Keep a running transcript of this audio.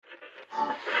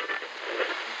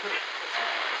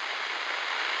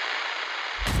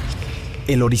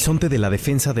El horizonte de la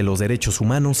defensa de los derechos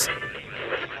humanos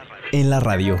en la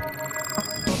radio.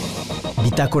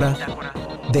 Bitácora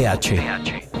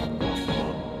DH.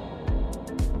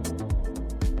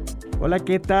 Hola,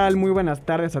 ¿qué tal? Muy buenas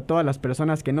tardes a todas las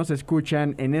personas que nos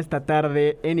escuchan en esta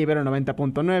tarde en Ibero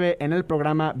 90.9 en el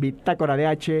programa Bitácora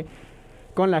DH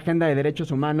con la agenda de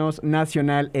derechos humanos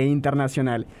nacional e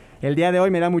internacional. El día de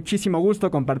hoy me da muchísimo gusto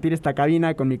compartir esta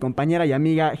cabina con mi compañera y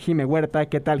amiga Jime Huerta.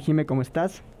 ¿Qué tal, Jime? ¿Cómo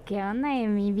estás? ¿Qué onda,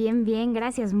 Emi? Bien,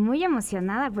 gracias. Muy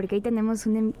emocionada porque hoy tenemos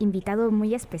un invitado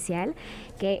muy especial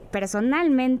que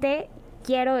personalmente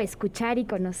quiero escuchar y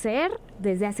conocer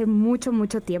desde hace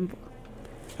mucho tiempo.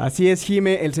 Así es,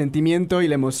 Jime, el sentimiento y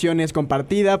la emoción es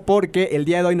compartida porque el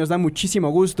día de hoy nos da muchísimo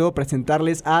gusto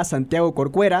presentarles a Santiago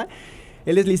Corcuera.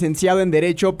 Él es licenciado en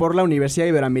Derecho por la Universidad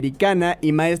Iberoamericana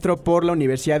y maestro por la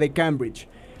Universidad de Cambridge.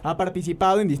 Ha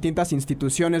participado en distintas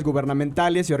instituciones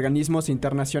gubernamentales y organismos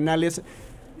internacionales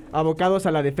abocados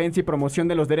a la defensa y promoción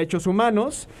de los derechos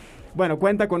humanos. Bueno,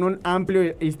 cuenta con un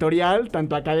amplio historial,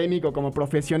 tanto académico como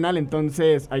profesional,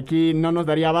 entonces aquí no nos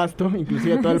daría abasto,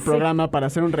 inclusive todo el programa, para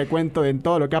hacer un recuento de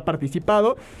todo lo que ha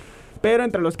participado. Pero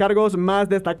entre los cargos más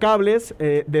destacables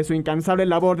de su incansable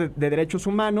labor de derechos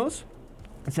humanos,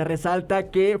 se resalta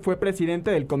que fue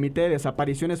presidente del Comité de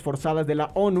Desapariciones Forzadas de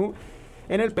la ONU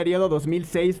en el periodo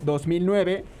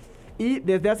 2006-2009 y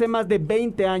desde hace más de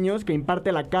 20 años que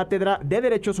imparte la Cátedra de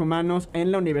Derechos Humanos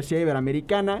en la Universidad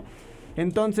Iberoamericana.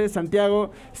 Entonces, Santiago,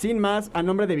 sin más, a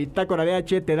nombre de Bitácora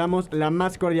DH te damos la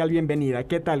más cordial bienvenida.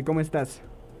 ¿Qué tal? ¿Cómo estás?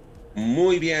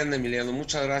 Muy bien, Emiliano.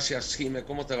 Muchas gracias, Jime.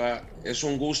 ¿Cómo te va? Es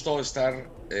un gusto estar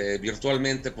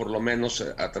virtualmente, por lo menos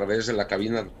a través de la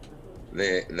cabina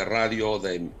de radio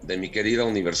de mi querida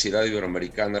Universidad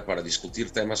Iberoamericana para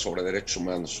discutir temas sobre derechos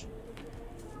humanos.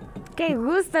 Qué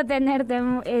gusto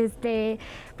tenerte.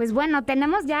 Pues bueno,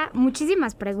 tenemos ya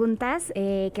muchísimas preguntas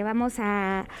que vamos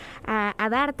a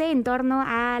darte en torno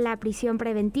a la prisión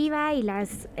preventiva y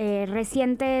las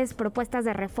recientes propuestas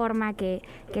de reforma que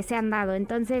se han dado.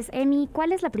 Entonces, Emi,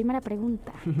 ¿cuál es la primera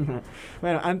pregunta?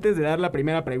 Bueno, antes de dar la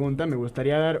primera pregunta, me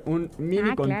gustaría dar un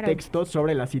mini contexto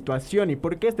sobre la situación y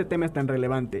por qué este tema es tan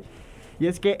relevante. Y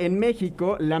es que en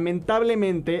México,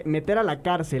 lamentablemente, meter a la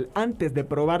cárcel antes de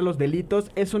probar los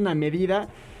delitos es una medida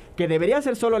que debería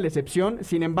ser solo la excepción.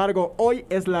 Sin embargo, hoy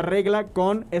es la regla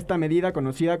con esta medida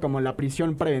conocida como la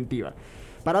prisión preventiva.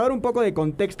 Para dar un poco de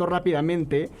contexto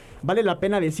rápidamente, vale la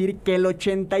pena decir que el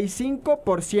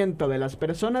 85% de las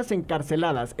personas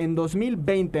encarceladas en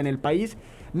 2020 en el país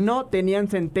no tenían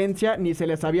sentencia ni se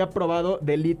les había probado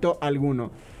delito alguno.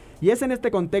 Y es en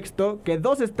este contexto que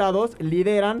dos estados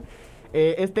lideran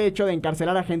este hecho de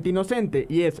encarcelar a gente inocente,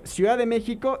 y es Ciudad de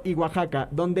México y Oaxaca,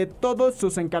 donde todos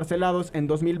sus encarcelados en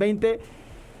 2020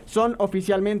 son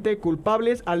oficialmente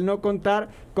culpables al no contar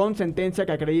con sentencia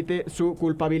que acredite su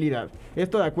culpabilidad.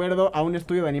 Esto de acuerdo a un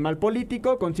estudio de Animal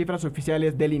Político con cifras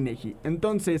oficiales del INEGI.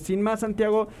 Entonces, sin más,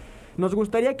 Santiago, nos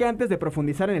gustaría que antes de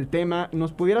profundizar en el tema,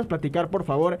 nos pudieras platicar, por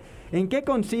favor, en qué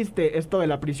consiste esto de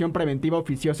la prisión preventiva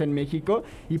oficiosa en México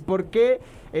y por qué,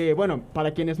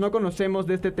 para quienes no conocemos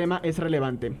de este tema, es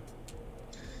relevante.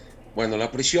 Bueno,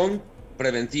 la prisión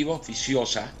preventiva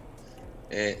oficiosa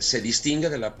se distingue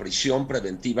de la prisión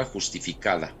preventiva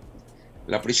justificada.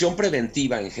 La prisión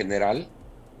preventiva en general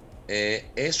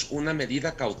es una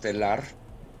medida cautelar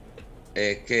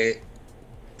que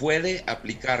puede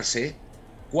aplicarse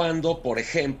cuando, por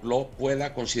ejemplo,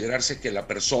 pueda considerarse que la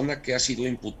persona que ha sido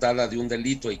imputada de un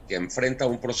delito y que enfrenta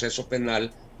un proceso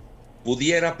penal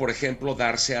pudiera, por ejemplo,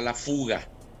 darse a la fuga.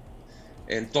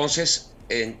 Entonces,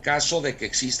 en caso de que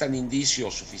existan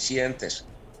indicios suficientes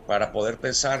para poder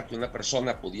pensar que una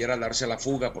persona pudiera darse a la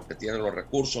fuga porque tiene los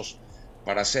recursos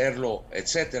para hacerlo,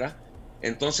 etcétera,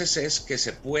 entonces es que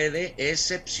se puede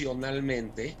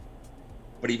excepcionalmente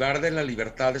privar de la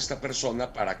libertad de esta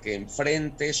persona para que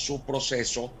enfrente su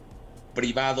proceso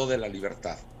privado de la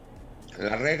libertad.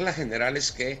 La regla general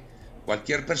es que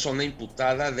cualquier persona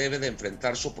imputada debe de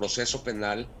enfrentar su proceso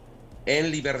penal en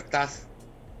libertad,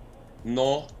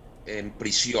 no en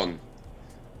prisión.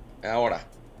 Ahora,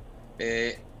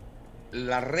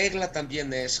 la regla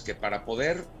también es que para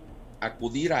poder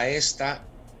acudir a esta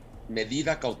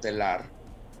medida cautelar,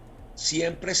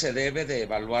 siempre se debe de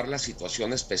evaluar la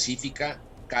situación específica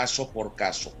caso por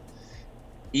caso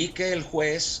y que el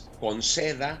juez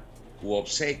conceda u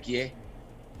obsequie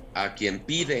a quien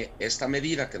pide esta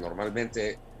medida, que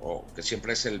normalmente o que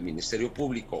siempre es el Ministerio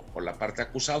Público o la parte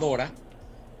acusadora,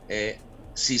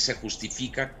 si se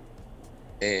justifica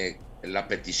la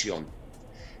petición.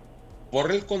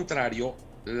 Por el contrario,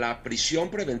 la prisión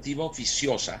preventiva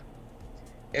oficiosa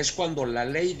es cuando la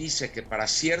ley dice que para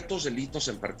ciertos delitos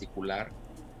en particular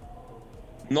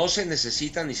no se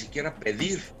necesita ni siquiera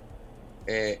pedir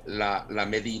la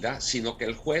medida, sino que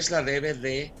el juez la debe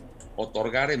de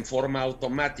otorgar en forma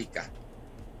automática.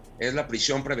 Es la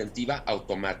prisión preventiva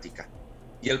automática.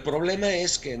 Y el problema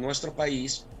es que en nuestro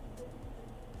país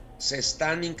se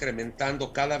están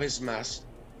incrementando cada vez más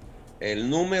el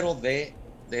número de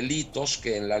delitos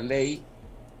que en la ley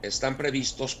están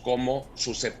previstos como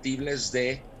susceptibles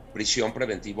de prisión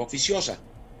preventiva oficiosa.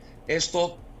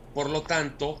 Esto, por lo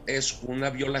tanto, es una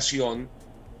violación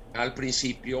al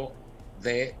principio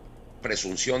de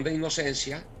presunción de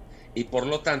inocencia y por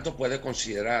lo tanto puede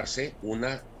considerarse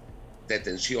una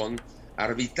detención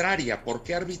arbitraria. ¿Por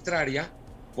qué arbitraria?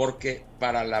 Porque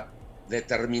para la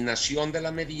determinación de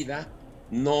la medida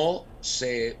no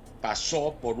se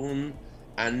pasó por un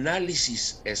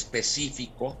análisis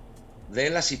específico de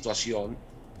la situación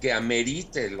que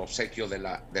amerite el obsequio de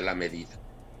la medida.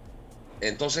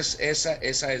 Entonces esa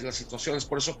es la situación. Es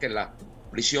por eso que la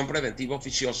prisión preventiva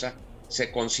oficiosa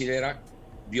se considera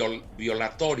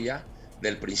violatoria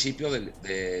del principio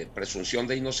de presunción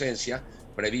de inocencia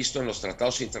previsto en los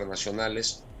tratados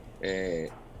internacionales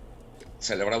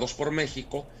celebrados por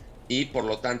México y por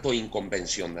lo tanto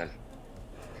inconvencional.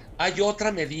 Hay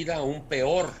otra medida aún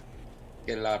peor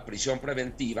que la prisión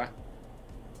preventiva,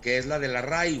 que es la del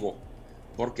arraigo,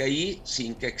 porque ahí,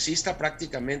 sin que exista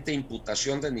prácticamente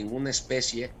imputación de ninguna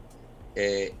especie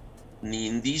ni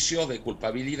indicio de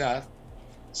culpabilidad,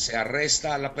 se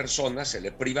arresta a la persona, se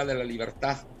le priva de la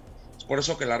libertad. Es por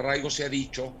eso que el arraigo se ha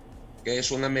dicho que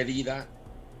es una medida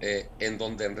en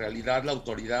donde en realidad la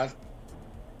autoridad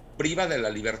priva de la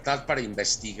libertad para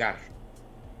investigar,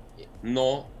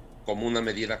 no como una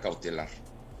medida cautelar.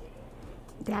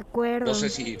 De acuerdo. No sé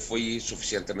si fui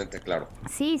suficientemente claro.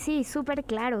 Sí, súper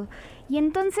claro. Y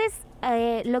entonces,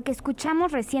 lo que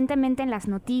escuchamos recientemente en las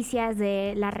noticias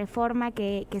de la reforma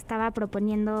que estaba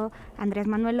proponiendo Andrés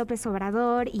Manuel López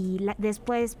Obrador y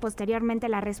después, posteriormente,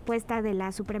 la respuesta de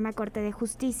la Suprema Corte de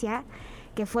Justicia,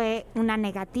 que fue una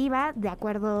negativa, de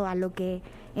acuerdo a lo que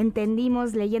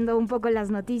entendimos leyendo un poco las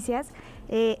noticias.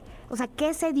 O sea,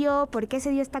 ¿qué se dio? ¿Por qué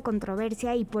se dio esta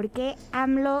controversia? ¿Y por qué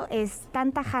AMLO es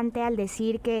tan tajante al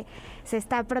decir que se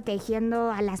está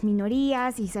protegiendo a las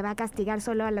minorías y se va a castigar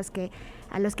solo a los que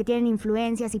tienen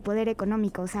influencias y poder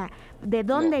económico? O sea, ¿de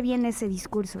dónde viene ese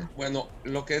discurso? Bueno,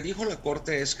 lo que dijo la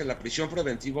Corte es que la prisión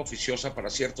preventiva oficiosa para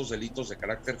ciertos delitos de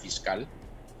carácter fiscal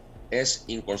es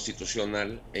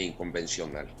inconstitucional e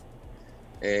inconvencional.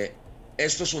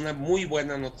 Esto es una muy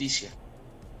buena noticia,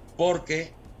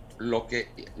 porque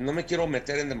no me quiero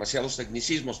meter en demasiados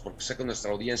tecnicismos, porque sé que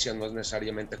nuestra audiencia no es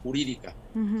necesariamente jurídica,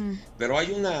 pero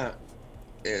hay una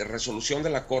resolución de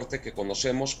la Corte que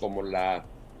conocemos como la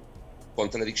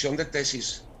contradicción de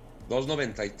tesis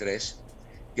 293,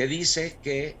 que dice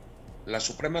que la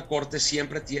Suprema Corte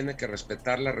siempre tiene que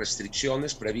respetar las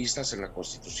restricciones previstas en la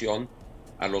Constitución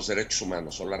a los derechos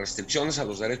humanos, o las restricciones a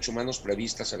los derechos humanos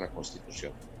previstas en la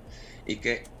Constitución, y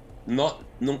que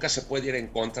nunca se puede ir en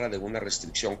contra de una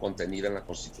restricción contenida en la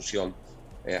Constitución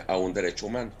a un derecho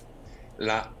humano.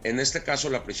 En este caso,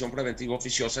 la prisión preventiva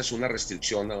oficiosa es una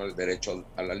restricción al derecho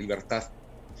a la libertad,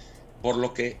 por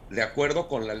lo que, de acuerdo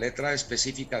con la letra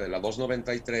específica de la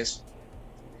 293,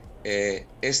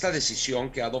 esta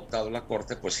decisión que ha adoptado la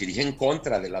Corte pues iría en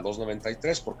contra de la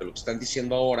 293, porque lo que están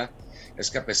diciendo ahora es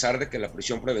que, a pesar de que la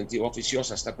prisión preventiva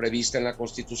oficiosa está prevista en la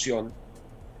Constitución,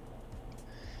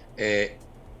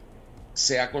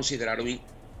 se ha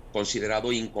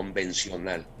considerado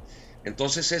inconvencional.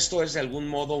 Entonces esto es de algún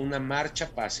modo una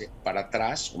marcha para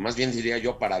atrás, o más bien diría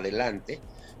yo para adelante,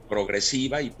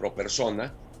 progresiva y pro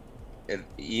persona,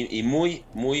 y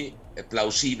muy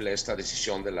plausible esta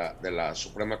decisión de la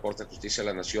Suprema Corte de Justicia de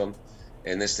la Nación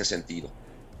en este sentido.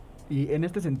 Y en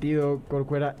este sentido,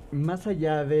 Corcuera, más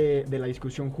allá de la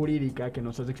discusión jurídica que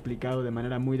nos has explicado de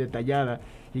manera muy detallada,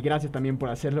 y gracias también por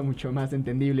hacerlo mucho más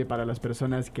entendible para las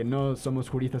personas que no somos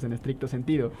juristas en estricto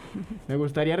sentido, me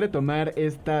gustaría retomar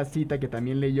esta cita que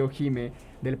también leyó Jime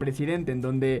del presidente, en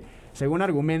donde, según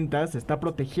argumenta, se está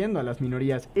protegiendo a las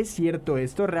minorías. ¿Es cierto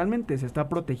esto? ¿Realmente se está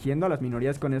protegiendo a las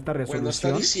minorías con esta resolución? Bueno,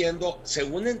 está diciendo,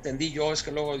 según entendí yo, es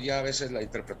que luego ya a veces la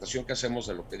interpretación que hacemos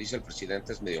de lo que dice el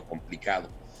presidente es medio complicado,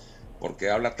 porque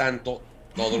habla tanto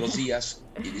todos los días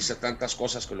y dice tantas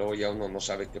cosas que luego ya uno no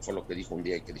sabe qué fue lo que dijo un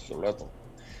día y qué dijo el otro.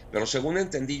 Pero según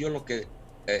entendí yo,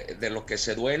 de lo que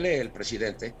se duele el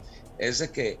presidente es de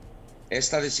que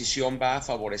esta decisión va a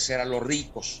favorecer a los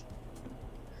ricos,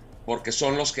 porque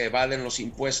son los que evaden los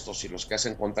impuestos y los que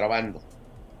hacen contrabando,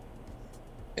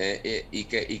 y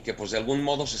que pues de algún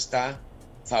modo se está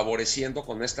favoreciendo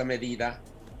con esta medida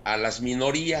a las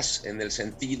minorías, en el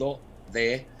sentido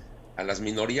de a las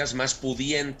minorías más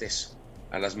pudientes,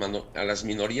 a las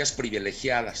minorías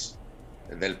privilegiadas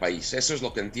del país. Eso es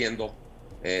lo que entiendo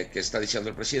que está diciendo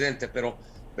el presidente, pero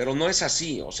no es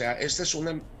así. O sea, este es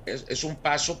un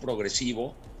paso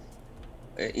progresivo,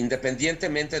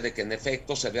 independientemente de que en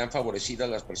efecto se vean favorecidas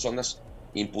las personas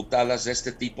imputadas de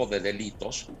este tipo de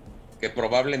delitos, que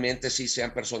probablemente sí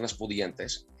sean personas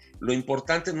pudientes. Lo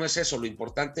importante no es eso, lo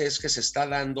importante es que se está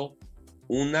dando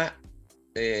un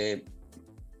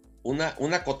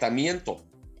acotamiento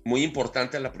muy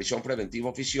importante a la prisión preventiva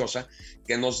oficiosa,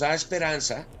 que nos da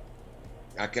esperanza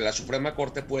a que la Suprema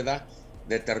Corte pueda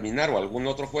determinar, o algún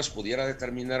otro juez pudiera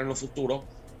determinar en lo futuro,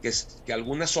 que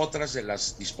algunas otras de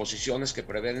las disposiciones que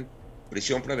prevén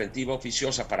prisión preventiva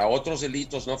oficiosa para otros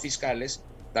delitos no fiscales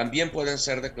también pueden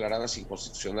ser declaradas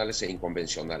inconstitucionales e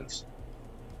inconvencionales.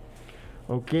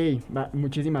 Ok,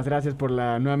 muchísimas gracias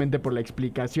nuevamente por la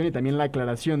explicación y también la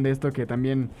aclaración de esto que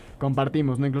también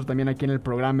compartimos, ¿no? Incluso también aquí en el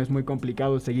programa es muy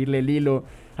complicado seguirle el hilo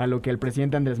a lo que el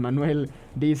presidente Andrés Manuel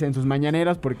dice en sus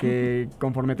mañaneras, porque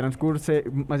conforme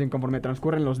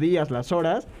transcurren los días, las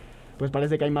horas, pues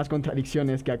parece que hay más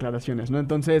contradicciones que aclaraciones, ¿no?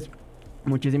 Entonces,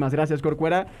 muchísimas gracias,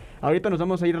 Corcuera. Ahorita nos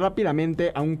vamos a ir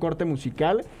rápidamente a un corte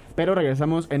musical, pero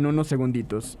regresamos en unos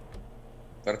segunditos.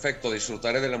 Perfecto,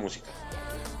 disfrutaré de la música.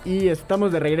 Y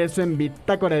estamos de regreso en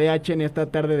Bitácora de H en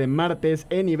esta tarde de martes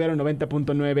en Ibero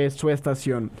 90.9, su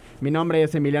estación. Mi nombre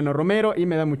es Emiliano Romero y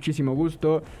me da muchísimo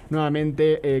gusto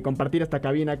nuevamente compartir esta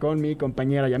cabina con mi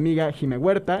compañera y amiga Jime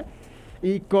Huerta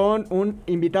y con un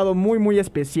invitado muy muy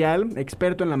especial,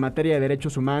 experto en la materia de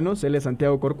derechos humanos. Él es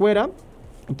Santiago Corcuera,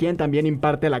 quien también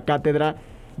imparte la cátedra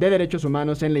de derechos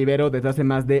humanos en la Ibero desde hace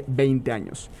más de 20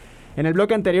 años. En el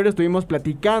bloque anterior estuvimos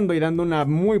platicando y dando una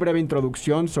muy breve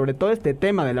introducción sobre todo este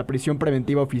tema de la prisión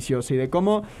preventiva oficiosa y de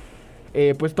cómo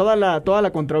pues toda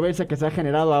la controversia que se ha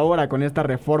generado ahora con esta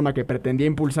reforma que pretendía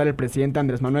impulsar el presidente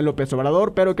Andrés Manuel López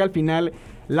Obrador, pero que al final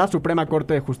la Suprema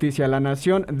Corte de Justicia de la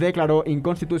Nación declaró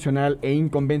inconstitucional e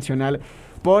inconvencional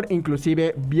por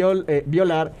inclusive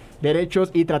violar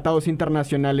derechos y tratados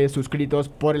internacionales suscritos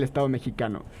por el Estado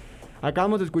mexicano.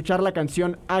 Acabamos de escuchar la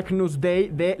canción Agnus Dei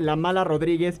de La Mala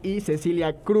Rodríguez y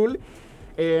Cecilia Krull,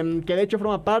 que de hecho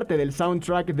forma parte del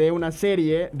soundtrack de una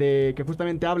serie que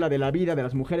justamente habla de la vida de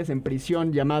las mujeres en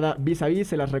prisión llamada Vis a Vis.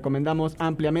 Se las recomendamos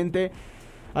ampliamente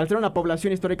al ser una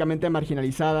población históricamente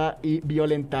marginalizada y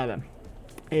violentada.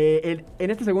 En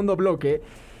este segundo bloque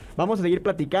vamos a seguir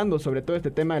platicando sobre todo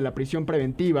este tema de la prisión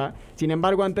preventiva. Sin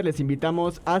embargo, antes les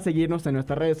invitamos a seguirnos en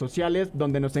nuestras redes sociales,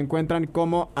 donde nos encuentran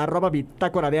como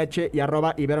 @bitácoradh y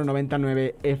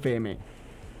 @ibero99fm.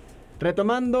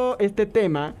 Retomando este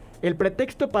tema, el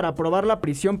pretexto para aprobar la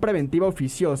prisión preventiva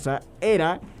oficiosa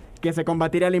era que se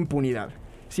combatiría la impunidad.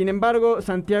 Sin embargo,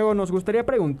 Santiago, nos gustaría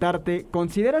preguntarte,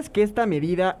 ¿consideras que esta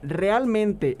medida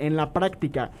realmente en la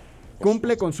práctica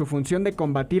cumple con su función de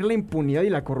combatir la impunidad y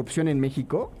la corrupción en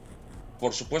México?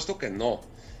 Por supuesto que no.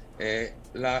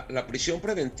 La prisión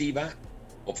preventiva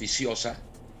oficiosa,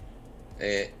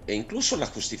 e incluso la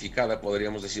justificada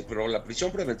podríamos decir, pero la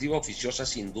prisión preventiva oficiosa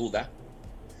sin duda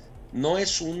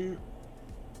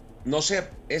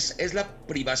es la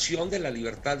privación de la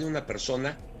libertad de una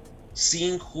persona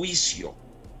sin juicio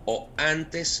o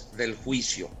antes del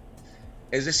juicio.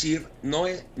 Es decir,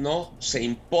 no se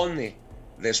impone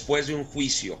después de un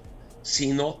juicio,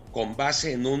 sino con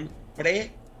base en un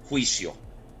prejuicio.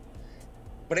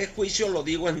 Prejuicio lo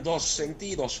digo en dos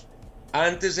sentidos: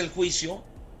 antes del juicio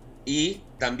y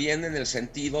también en el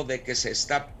sentido de que se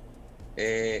está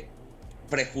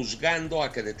prejuzgando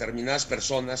a que determinadas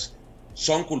personas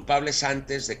son culpables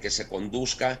antes de que se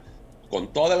conduzca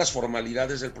con todas las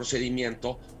formalidades del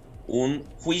procedimiento un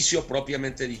juicio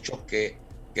propiamente dicho que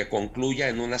concluya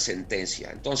en una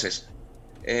sentencia. Entonces,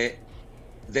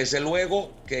 desde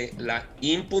luego que la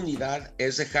impunidad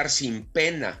es dejar sin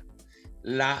pena.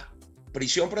 La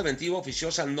prisión preventiva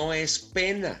oficiosa no es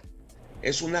pena,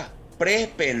 es una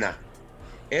prepena.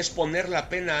 Es poner la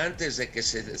pena antes de que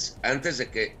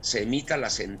se emita la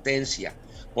sentencia.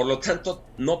 Por lo tanto,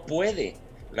 no puede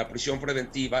la prisión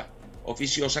preventiva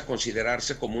oficiosa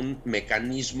considerarse como un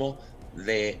mecanismo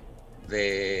de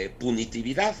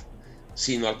punitividad,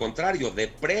 sino al contrario, de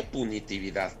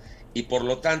prepunitividad. Y por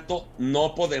lo tanto,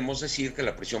 no podemos decir que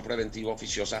la prisión preventiva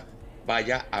oficiosa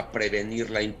vaya a prevenir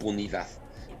la impunidad.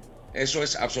 Eso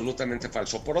es absolutamente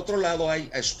falso. Por otro lado, hay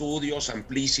estudios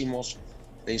amplísimos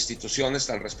de instituciones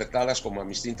tan respetadas como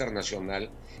Amnistía Internacional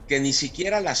que ni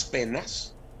siquiera las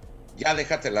penas, ya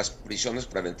déjate las prisiones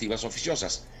preventivas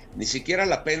oficiosas, ni siquiera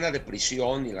la pena de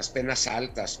prisión y las penas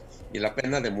altas y la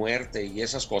pena de muerte y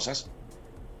esas cosas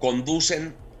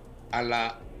conducen a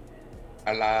la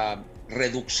a la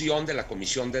reducción de la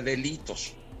comisión de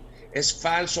delitos. Es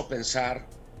falso pensar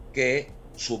que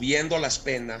subiendo las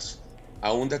penas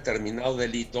a un determinado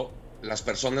delito, las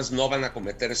personas no van a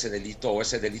cometer ese delito o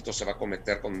ese delito se va a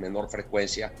cometer con menor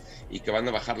frecuencia y que van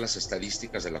a bajar las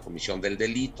estadísticas de la comisión del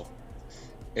delito.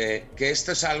 Que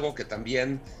esto es algo que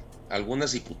también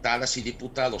algunas diputadas y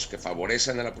diputados que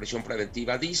favorecen a la prisión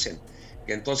preventiva dicen,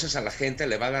 que entonces a la gente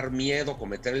le va a dar miedo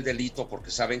cometer el delito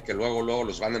porque saben que luego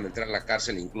los van a meter a la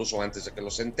cárcel incluso antes de que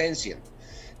los sentencien.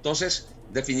 Entonces,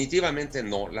 definitivamente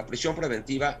no, la prisión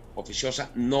preventiva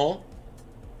oficiosa no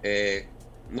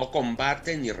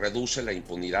combate ni reduce la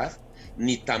impunidad,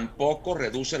 ni tampoco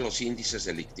reduce los índices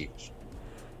delictivos.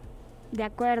 De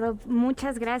acuerdo,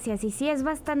 muchas gracias. Y sí, es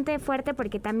bastante fuerte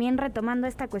porque también retomando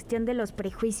esta cuestión de los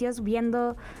prejuicios,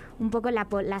 viendo un poco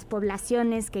las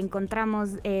poblaciones que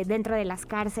encontramos dentro de las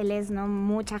cárceles, ¿no?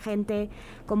 Mucha gente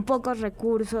con pocos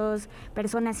recursos,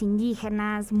 personas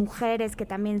indígenas, mujeres, que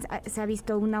también se ha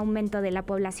visto un aumento de la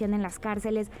población en las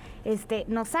cárceles,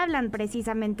 nos hablan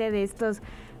precisamente de estos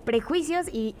prejuicios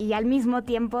y al mismo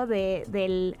tiempo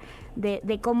de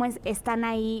cómo están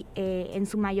ahí en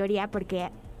su mayoría, porque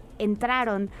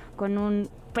entraron con un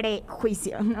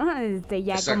prejuicio, ¿no?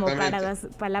 Ya como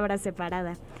palabras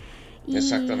separadas.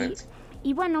 Exactamente.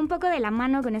 Y bueno, un poco de la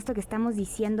mano con esto que estamos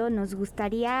diciendo, nos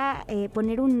gustaría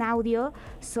poner un audio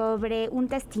sobre un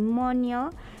testimonio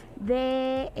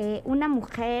de una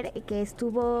mujer que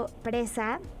estuvo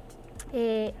presa.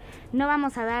 No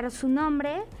vamos a dar su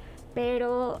nombre,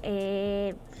 pero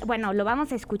bueno, lo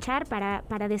vamos a escuchar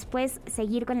para después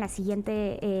seguir con la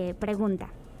siguiente pregunta.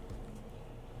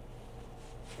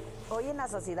 Hoy en la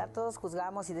sociedad todos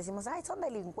juzgamos y decimos, ¡ay, son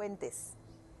delincuentes!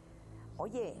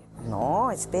 Oye,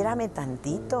 no, espérame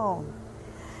tantito.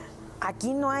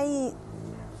 Aquí no hay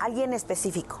alguien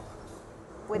específico.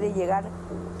 Puede llegar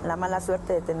la mala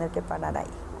suerte de tener que parar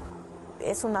ahí.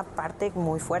 Es una parte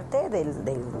muy fuerte del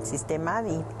sistema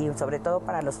y sobre todo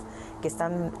para los que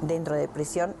están dentro de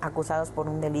prisión acusados por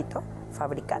un delito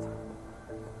fabricado.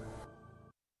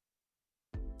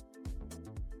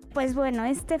 Pues bueno,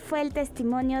 este fue el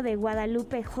testimonio de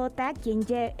Guadalupe J., quien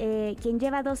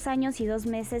lleva 2 años y 2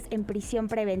 meses en prisión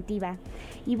preventiva.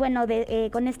 Y bueno,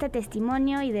 con este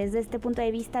testimonio y desde este punto de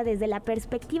vista, desde la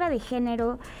perspectiva de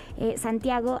género,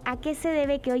 Santiago, ¿a qué se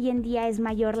debe que hoy en día es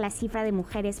mayor la cifra de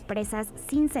mujeres presas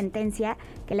sin sentencia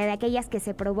que la de aquellas que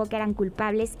se probó que eran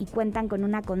culpables y cuentan con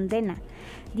una condena?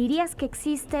 ¿Dirías que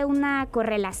existe una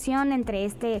correlación entre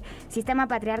este sistema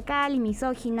patriarcal y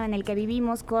misógino en el que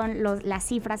vivimos con las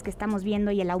cifras que estamos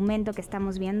viendo y el aumento que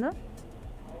estamos viendo?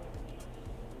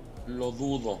 Lo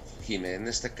dudo, Jimé, en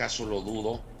este caso lo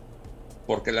dudo,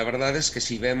 porque la verdad es que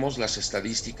si vemos las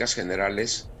estadísticas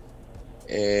generales,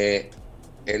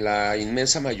 la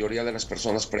inmensa mayoría de las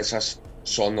personas presas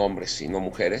son hombres y no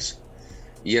mujeres,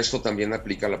 y esto también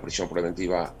aplica a la prisión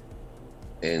preventiva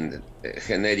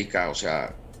genérica, o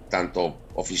sea, tanto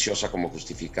oficiosa como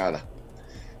justificada.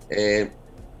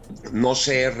 No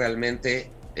sé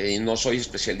realmente, y no soy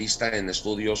especialista en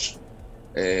estudios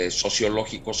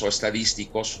sociológicos o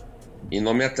estadísticos, y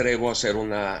no me atrevo a hacer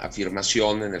una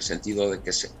afirmación en el sentido de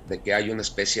que hay una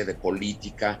especie de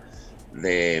política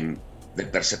de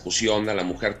persecución a la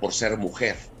mujer por ser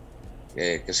mujer,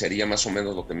 que sería más o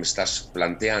menos lo que me estás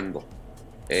planteando.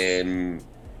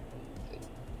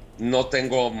 No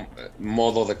tengo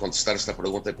modo de contestar esta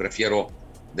pregunta y prefiero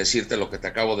decirte lo que te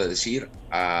acabo de decir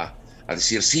a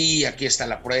decir, sí, aquí está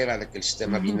la prueba de que el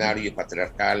sistema binario y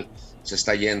patriarcal se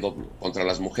está yendo contra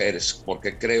las mujeres,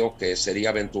 porque creo que sería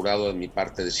aventurado de mi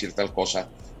parte decir tal cosa,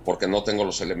 porque no tengo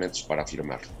los elementos para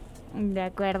afirmarlo. De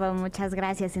acuerdo, muchas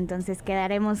gracias. Entonces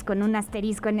quedaremos con un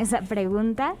asterisco en esa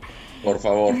pregunta. Por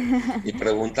favor, y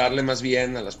preguntarle más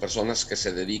bien a las personas que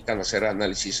se dedican a hacer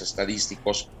análisis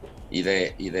estadísticos y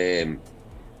de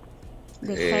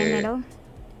género.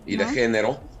 Y ¿no? De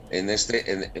género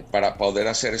para poder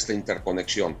hacer esta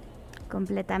interconexión.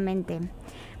 Completamente.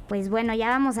 Pues bueno,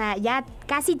 ya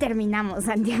casi terminamos,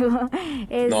 Santiago.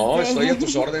 No, estoy a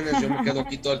tus órdenes, yo me quedo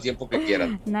aquí todo el tiempo que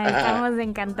quieran. No, estamos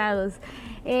encantados.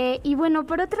 Y bueno,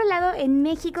 por otro lado, en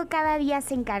México cada día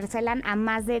se encarcelan a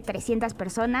más de 300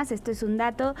 personas, esto es un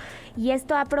dato, y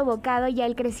esto ha provocado ya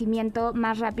el crecimiento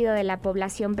más rápido de la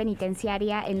población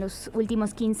penitenciaria en los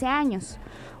últimos 15 años.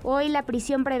 Hoy la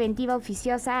prisión preventiva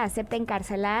oficiosa acepta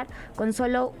encarcelar con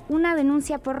solo una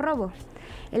denuncia por robo.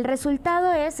 El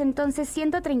resultado es entonces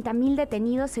 130,000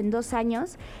 detenidos en 2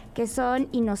 años que son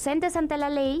inocentes ante la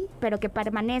ley, pero que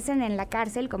permanecen en la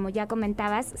cárcel, como ya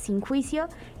comentabas, sin juicio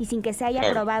y sin que se haya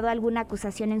probado alguna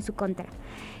acusación en su contra.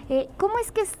 ¿Cómo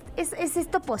es que es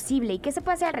esto posible y qué se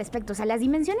puede hacer al respecto? O sea, las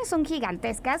dimensiones son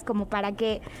gigantescas como para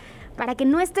que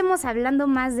no estemos hablando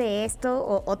más de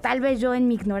esto, o tal vez yo en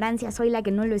mi ignorancia soy la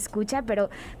que no lo escucha, pero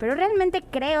realmente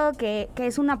creo que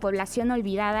es una población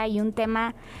olvidada y un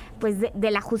tema pues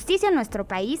de la justicia en nuestro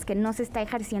país que no se está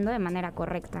ejerciendo de manera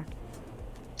correcta.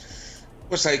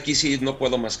 Pues aquí sí no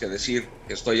puedo más que decir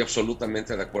que estoy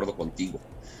absolutamente de acuerdo contigo.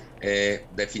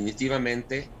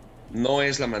 Definitivamente no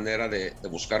es la manera de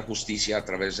buscar justicia a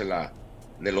través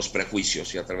de los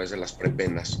prejuicios y a través de las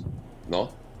prepenas, ¿no?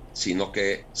 Sino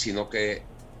que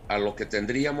a lo que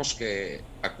tendríamos que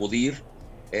acudir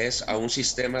es a un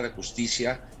sistema de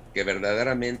justicia que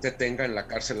verdaderamente tenga en la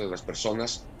cárcel a las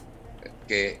personas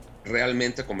que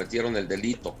realmente cometieron el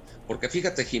delito. Porque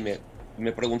fíjate, Jimé,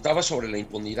 me preguntaba sobre la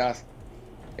impunidad.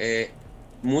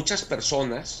 Muchas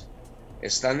personas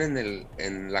están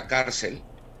en la cárcel,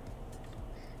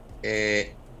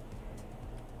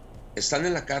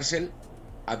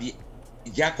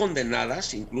 ya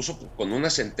condenadas, incluso con una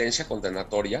sentencia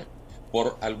condenatoria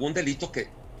por algún delito que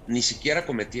ni siquiera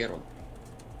cometieron.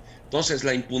 Entonces,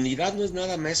 la impunidad no es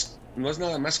nada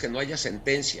más que no haya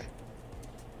sentencia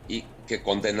y que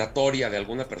condenatoria de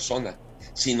alguna persona,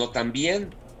 sino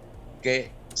también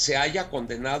que se haya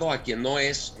condenado a quien no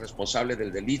es responsable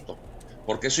del delito,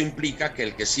 porque eso implica que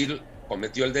el que sí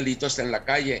cometió el delito está en la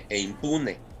calle e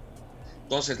impune.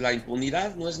 Entonces, la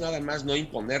impunidad no es nada más no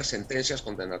imponer sentencias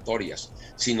condenatorias,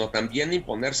 sino también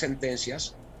imponer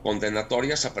sentencias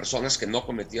condenatorias a personas que no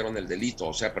cometieron el delito,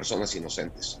 o sea, personas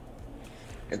inocentes.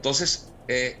 Entonces,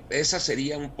 esa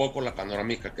sería un poco la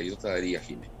panorámica que yo te daría,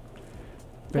 Jimé.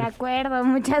 De acuerdo,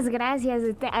 muchas gracias.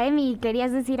 Emi,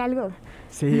 ¿querías decir algo?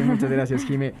 Sí, muchas gracias,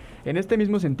 Jimé. En este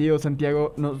mismo sentido,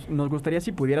 Santiago, nos gustaría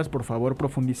si pudieras, por favor,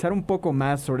 profundizar un poco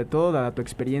más, sobre todo dada tu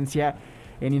experiencia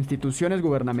en instituciones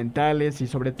gubernamentales y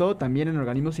sobre todo también en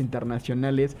organismos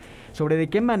internacionales, sobre de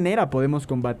qué manera podemos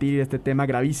combatir este tema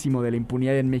gravísimo de la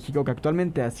impunidad en México, que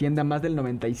actualmente asciende a más del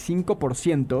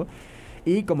 95%,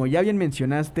 y como ya bien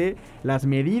mencionaste, las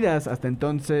medidas hasta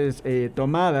entonces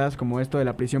tomadas, como esto de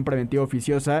la prisión preventiva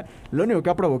oficiosa, lo único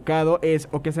que ha provocado es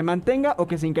o que se mantenga o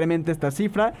que se incremente esta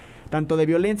cifra, tanto de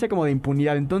violencia como de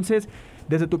impunidad. Entonces,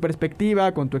 desde tu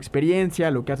perspectiva, con tu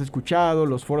experiencia, lo que has escuchado,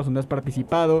 los foros donde has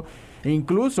participado, e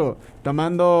incluso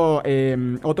tomando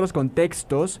otros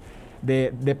contextos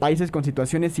de países con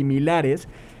situaciones similares,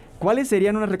 ¿cuáles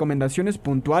serían unas recomendaciones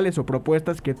puntuales o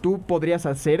propuestas que tú podrías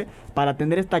hacer para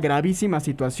atender esta gravísima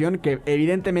situación que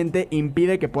evidentemente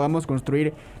impide que podamos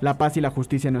construir la paz y la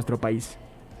justicia en nuestro país?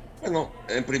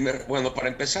 Bueno, para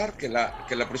empezar, que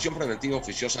la prisión preventiva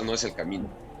oficiosa no es el camino.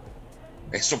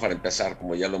 Eso para empezar,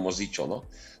 como ya lo hemos dicho, ¿no? O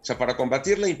sea, para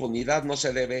combatir la impunidad no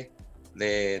se debe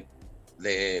de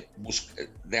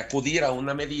acudir a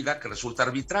una medida que resulta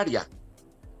arbitraria,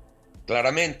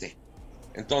 claramente.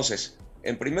 Entonces,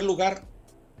 en primer lugar,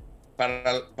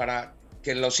 para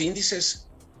que los índices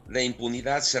de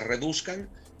impunidad se reduzcan,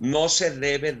 no se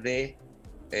debe de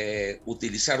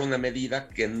utilizar una medida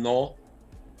que no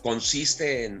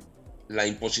consiste en la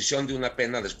imposición de una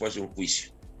pena después de un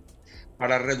juicio.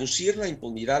 Para reducir la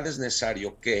impunidad es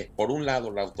necesario que, por un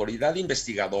lado, la autoridad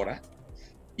investigadora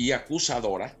y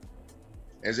acusadora,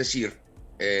 es decir,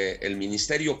 el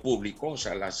Ministerio Público, o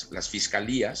sea, las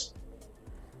fiscalías,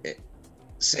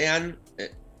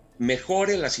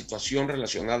 mejore la situación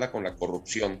relacionada con la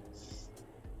corrupción.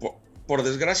 Por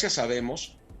desgracia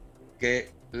sabemos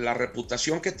que la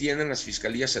reputación que tienen las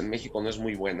fiscalías en México no es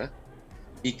muy buena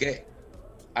y que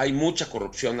hay mucha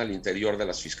corrupción al interior de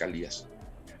las fiscalías.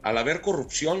 Al haber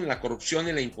corrupción, la corrupción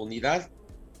y la impunidad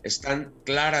están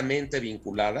claramente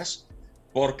vinculadas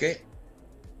porque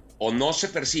o no se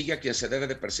persigue a quien se debe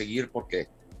de perseguir porque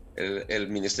el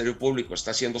Ministerio Público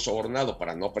está siendo sobornado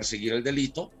para no perseguir el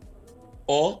delito,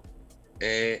 o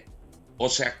el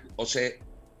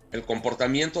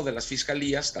comportamiento de las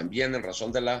fiscalías también en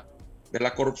razón de la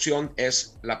corrupción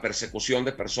es la persecución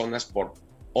de personas por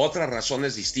otras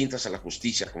razones distintas a la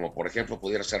justicia, como por ejemplo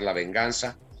pudiera ser la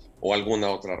venganza o alguna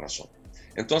otra razón.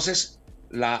 Entonces,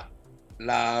 la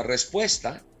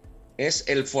respuesta es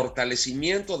el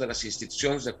fortalecimiento de las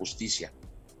instituciones de justicia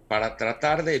para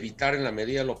tratar de evitar en la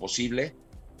medida de lo posible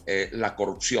la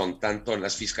corrupción, tanto en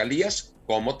las fiscalías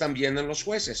como también en los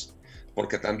jueces,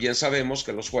 porque también sabemos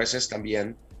que los jueces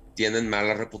también tienen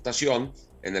mala reputación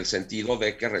en el sentido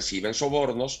de que reciben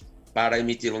sobornos para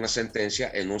emitir una sentencia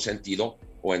en un sentido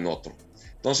o en otro.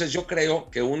 Entonces yo creo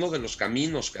que uno de los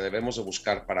caminos que debemos de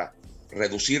buscar para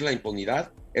reducir la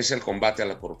impunidad es el combate a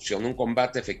la corrupción, un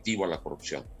combate efectivo a la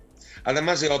corrupción.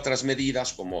 Además de otras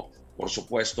medidas como, por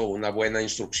supuesto, una buena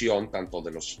instrucción tanto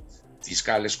de los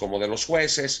fiscales como de los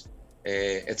jueces,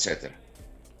 etcétera.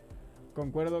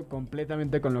 Concuerdo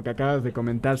completamente con lo que acabas de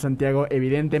comentar, Santiago.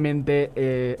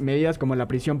 Evidentemente, medidas como la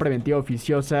prisión preventiva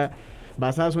oficiosa,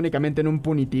 basadas únicamente en un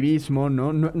punitivismo,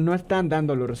 no están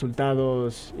dando los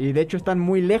resultados, y de hecho están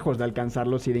muy lejos de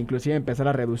alcanzarlos y de inclusive empezar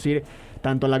a reducir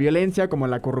tanto la violencia como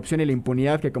la corrupción y la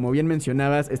impunidad, que como bien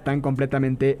mencionabas, están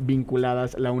completamente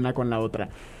vinculadas la una con la otra.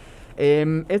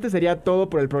 Este sería todo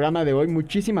por el programa de hoy.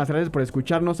 Muchísimas gracias por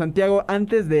escucharnos. Santiago,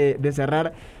 antes de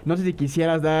cerrar, no sé si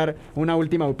quisieras dar una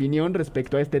última opinión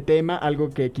respecto a este tema, algo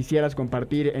que quisieras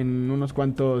compartir en unos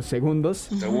cuantos segundos.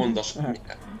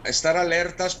 Estar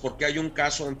alertas porque hay un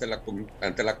caso ante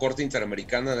la Corte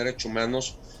Interamericana de Derechos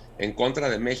Humanos en contra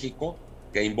de México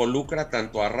que involucra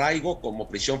tanto arraigo como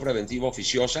prisión preventiva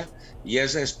oficiosa, y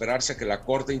es de esperarse que la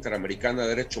Corte Interamericana de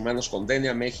Derechos Humanos condene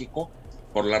a México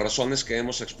por las razones que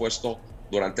hemos expuesto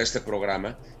durante este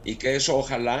programa, y que eso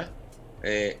ojalá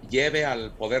lleve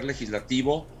al Poder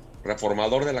Legislativo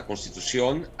reformador de la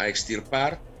Constitución a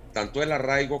extirpar tanto el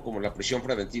arraigo como la prisión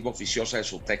preventiva oficiosa de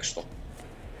su texto.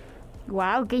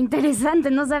 ¡Wow! ¡Qué interesante!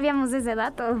 No sabíamos ese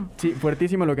dato. Sí,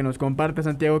 fuertísimo lo que nos comparte,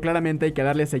 Santiago. Claramente hay que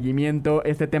darle seguimiento a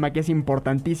este tema, que es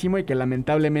importantísimo y que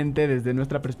lamentablemente desde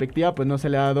nuestra perspectiva pues no se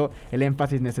le ha dado el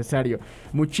énfasis necesario.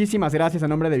 Muchísimas gracias a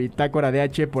nombre de Bitácora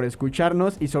DH por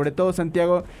escucharnos, y sobre todo,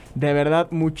 Santiago, de verdad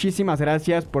muchísimas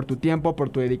gracias por tu tiempo, por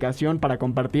tu dedicación para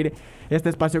compartir este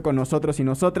espacio con nosotros y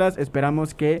nosotras.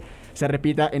 Esperamos que se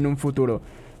repita en un futuro.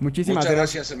 Muchas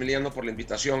gracias, Emiliano, por la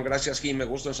invitación. Gracias, Jim, me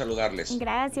gusta en saludarles.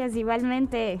 Gracias,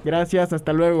 igualmente. Gracias,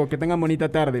 hasta luego, que tengan bonita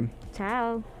tarde.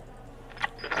 Chao.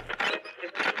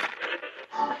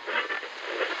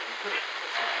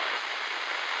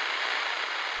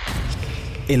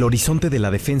 El horizonte de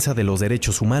la defensa de los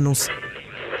derechos humanos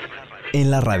en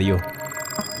la radio.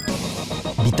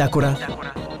 Bitácora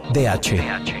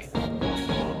DH.